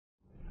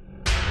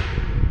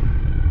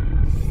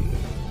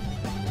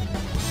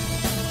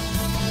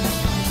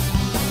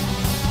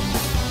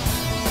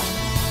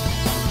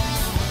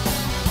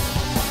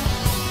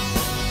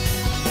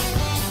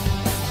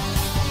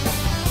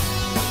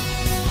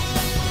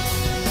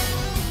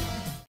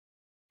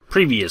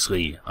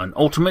Previously on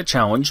Ultimate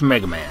Challenge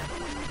Mega Man.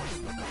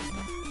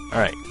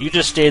 Alright, you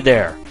just stay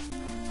there.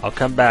 I'll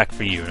come back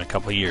for you in a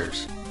couple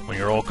years, when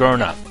you're all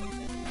grown up.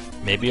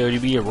 Maybe you'll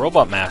be a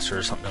robot master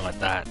or something like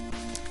that,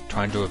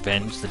 trying to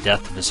avenge the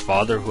death of his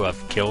father who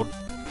I've killed.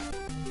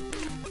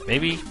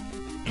 Maybe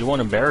you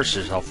won't embarrass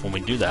yourself when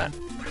we do that.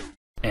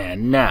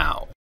 And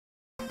now...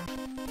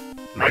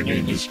 My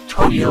name is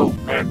Tonio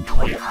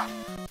Montoya.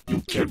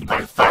 You killed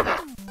my father.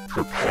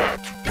 Prepare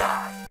to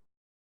die.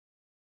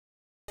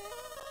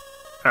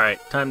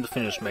 Alright, time to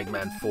finish Mega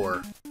Man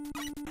 4.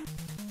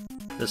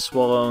 This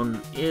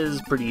Swallown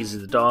is pretty easy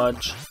to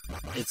dodge.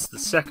 It's the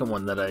second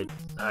one that I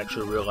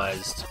actually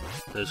realized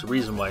there's a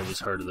reason why he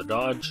was harder to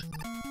dodge.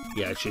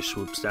 He actually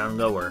swoops down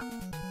lower.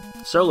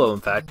 Solo,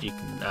 in fact, you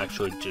can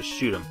actually just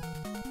shoot him.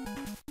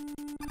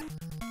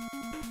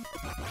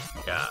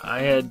 Yeah,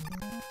 I had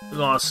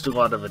lost a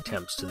lot of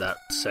attempts to that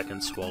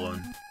second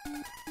Swallown.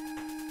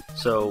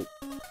 So,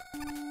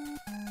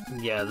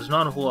 yeah, there's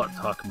not a whole lot to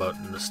talk about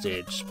in the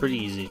stage. It's pretty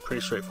easy,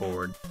 pretty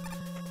straightforward.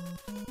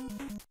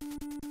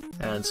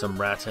 And some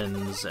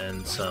Ratons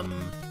and some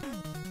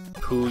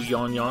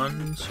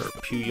Puyonyons, or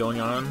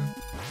Puyonyon.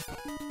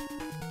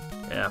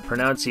 Yeah,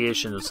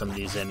 pronunciation of some of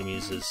these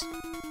enemies is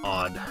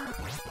odd.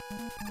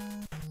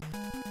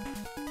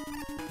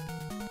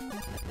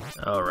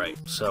 Alright,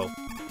 so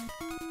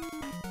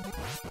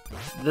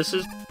this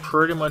is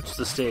pretty much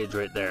the stage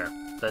right there.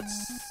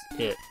 That's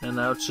it. And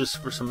now it's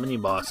just for some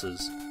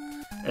mini-bosses.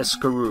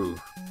 Escaroo.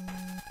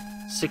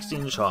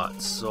 16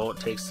 shots is all it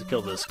takes to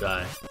kill this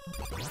guy.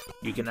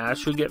 You can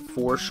actually get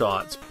 4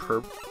 shots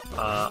per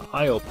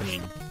eye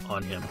opening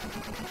on him.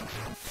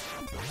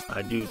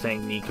 I do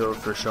thank Nico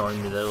for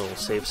showing me the little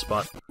safe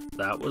spot.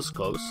 That was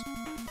close.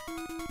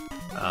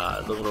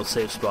 The little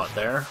safe spot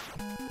there.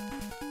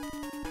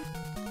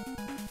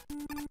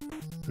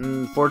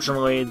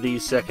 Unfortunately, the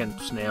second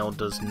snail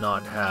does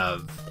not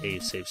have a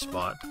safe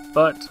spot,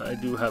 but I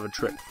do have a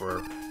trick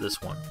for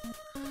this one.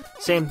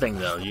 Same thing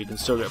though, you can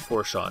still get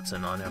 4 shots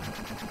in on him.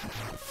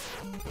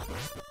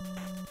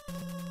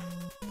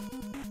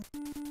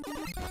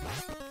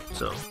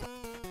 So,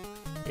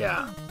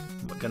 yeah,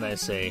 what can I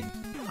say?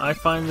 I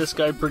find this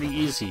guy pretty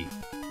easy.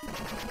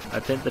 I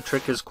think the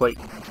trick is quite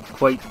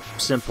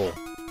simple.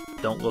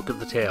 Don't look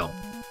at the tail.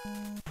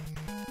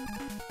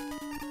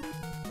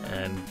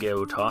 And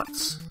go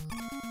tots.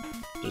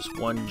 Just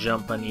one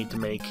jump I need to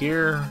make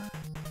here.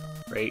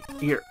 Right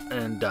here,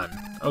 and done.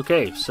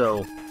 Okay,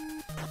 so...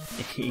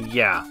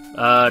 yeah.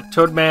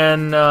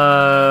 Toadman,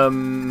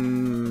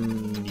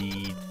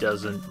 he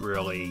doesn't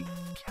really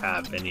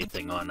have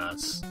anything on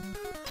us.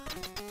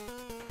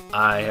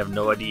 I have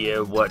no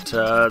idea what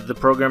the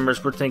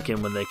programmers were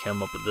thinking when they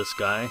came up with this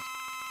guy.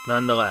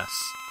 Nonetheless,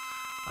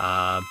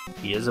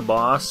 he is a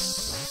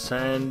boss,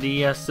 and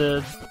he has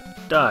to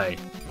die.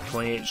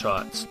 28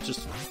 shots.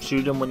 Just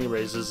shoot him when he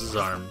raises his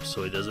arm,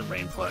 so he doesn't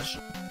rain flesh.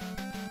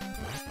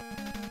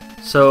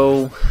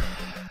 So,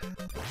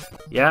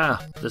 yeah,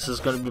 this is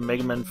going to be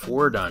Mega Man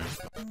 4 done.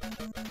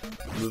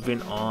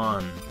 Moving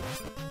on.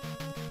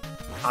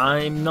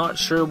 I'm not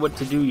sure what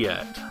to do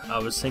yet. I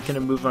was thinking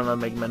of moving on to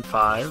Mega Man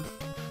 5,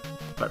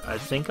 but I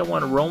think I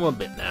want to roam a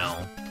bit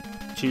now.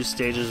 Choose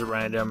stages at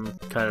random,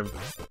 kind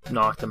of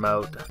knock them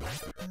out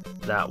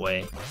that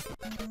way.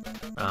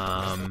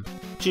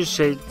 Choose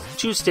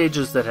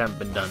stages that haven't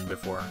been done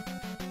before.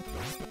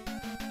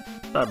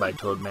 Bye-bye,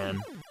 Toadman.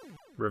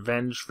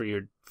 Revenge for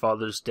your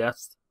father's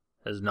death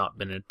has not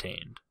been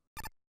attained.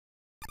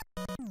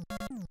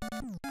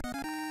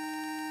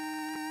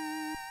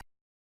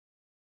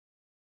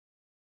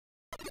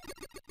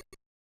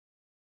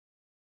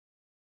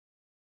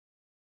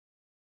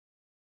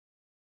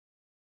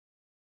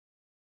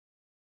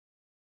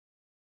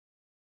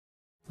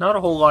 Not a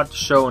whole lot to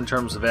show in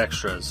terms of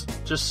extras,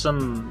 just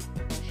some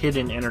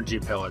hidden energy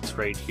pellets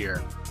right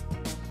here.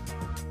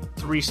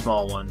 3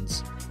 small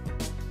ones.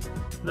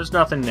 There's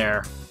nothing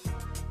there.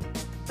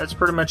 That's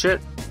pretty much it.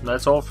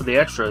 That's all for the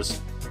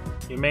extras.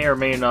 You may or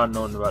may not have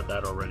known about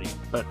that already,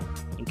 but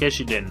in case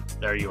you didn't,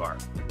 there you are.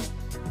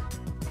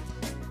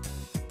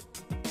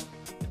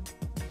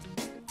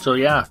 So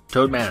yeah,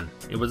 Toadman.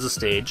 It was a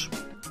stage.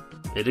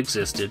 It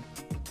existed.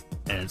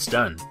 And it's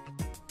done.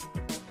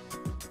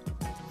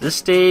 This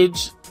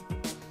stage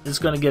is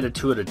going to get a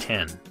 2 out of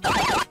 10.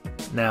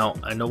 Now,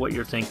 I know what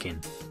you're thinking,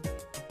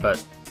 but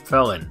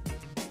Felon,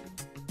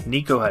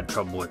 Nico had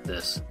trouble with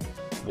this.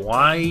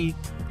 Why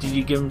did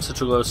you give him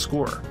such a low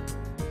score?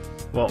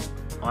 Well,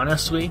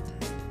 honestly,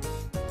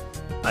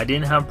 I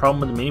didn't have a problem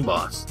with the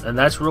mini-boss, and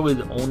that's really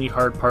the only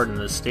hard part in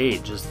this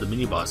stage, is the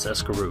mini-boss,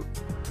 Escaroo.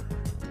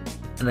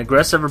 An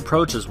aggressive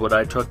approach is what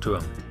I took to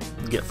him.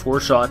 Get 4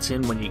 shots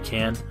in when you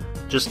can,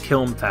 just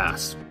kill him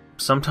fast.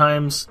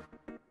 Sometimes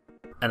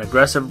an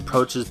aggressive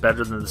approach is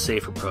better than the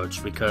safe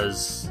approach,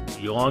 because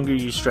the longer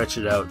you stretch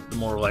it out, the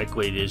more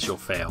likely it is you'll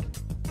fail.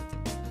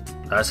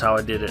 That's how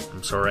I did it.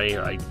 I'm sorry,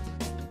 I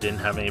didn't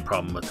have any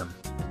problem with him.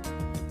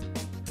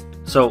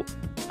 So,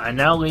 I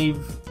now leave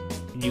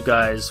you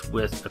guys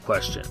with a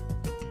question.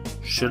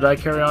 Should I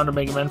carry on to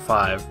Mega Man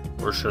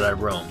 5, or should I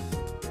roam?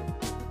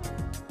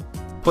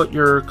 put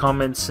your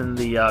comments in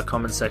the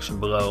comment section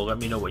below. Let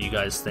me know what you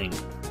guys think.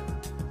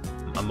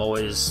 I'm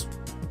always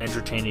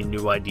entertaining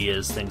new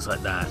ideas, things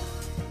like that.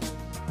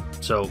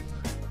 So,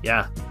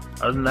 yeah.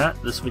 Other than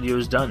that, this video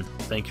is done.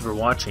 Thank you for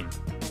watching.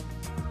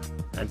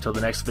 Until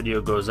the next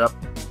video goes up,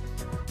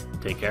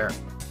 take care.